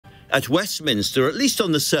At Westminster, at least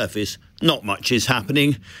on the surface, not much is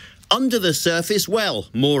happening. Under the surface, well,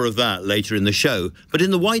 more of that later in the show. But in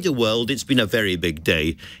the wider world, it's been a very big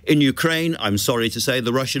day. In Ukraine, I'm sorry to say,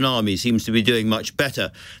 the Russian army seems to be doing much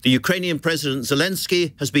better. The Ukrainian President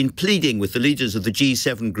Zelensky has been pleading with the leaders of the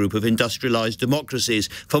G7 group of industrialized democracies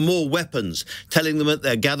for more weapons, telling them at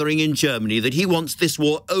their gathering in Germany that he wants this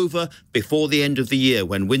war over before the end of the year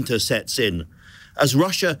when winter sets in. As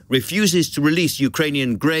Russia refuses to release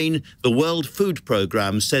Ukrainian grain, the World Food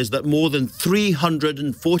Programme says that more than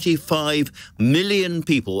 345 million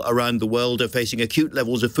people around the world are facing acute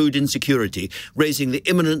levels of food insecurity, raising the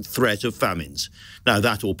imminent threat of famines. Now,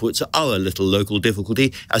 that all puts our little local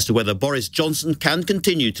difficulty as to whether Boris Johnson can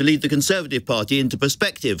continue to lead the Conservative Party into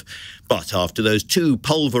perspective. But after those two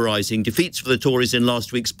pulverising defeats for the Tories in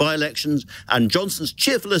last week's by-elections and Johnson's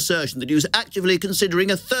cheerful assertion that he was actively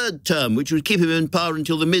considering a third term, which would keep him in power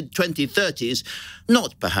until the mid-2030s,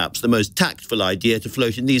 not perhaps the most tactful idea to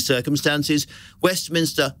float in these circumstances,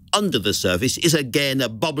 Westminster, under the surface, is again a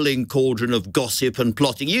bubbling cauldron of gossip and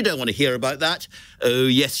plotting. You don't want to hear about that. Oh,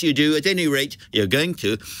 yes, you do. At any rate, you're going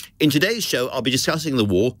to. In today's show, I'll be discussing the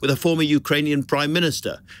war with a former Ukrainian Prime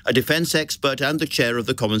Minister, a defence expert and the chair of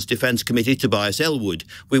the Commons Defence Committee, Tobias Ellwood.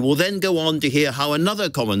 We will then go on to hear how another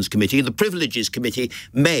Commons Committee, the Privileges Committee,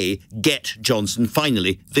 may get Johnson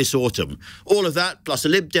finally this autumn. All of that, plus a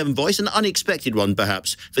Lib Dem voice, an unexpected one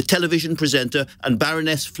perhaps, the television presenter and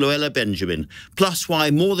Baroness Floella Benjamin, plus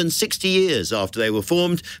why more than 60 years after they were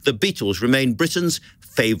formed, the Beatles remain Britain's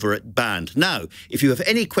favourite band. Now, if you have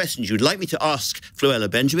any questions you'd like me to ask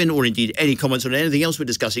Floella Benjamin, or indeed any comments on anything else we're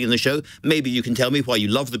discussing in the show, maybe you can tell me why you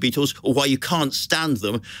love the Beatles or why you can't stand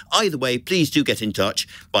them. Either way, please do get in touch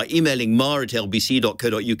by emailing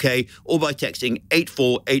marr@lbc.co.uk or by texting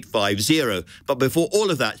 84850. But before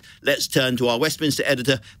all of that, let's turn to our Westminster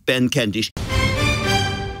editor, Ben Kendish.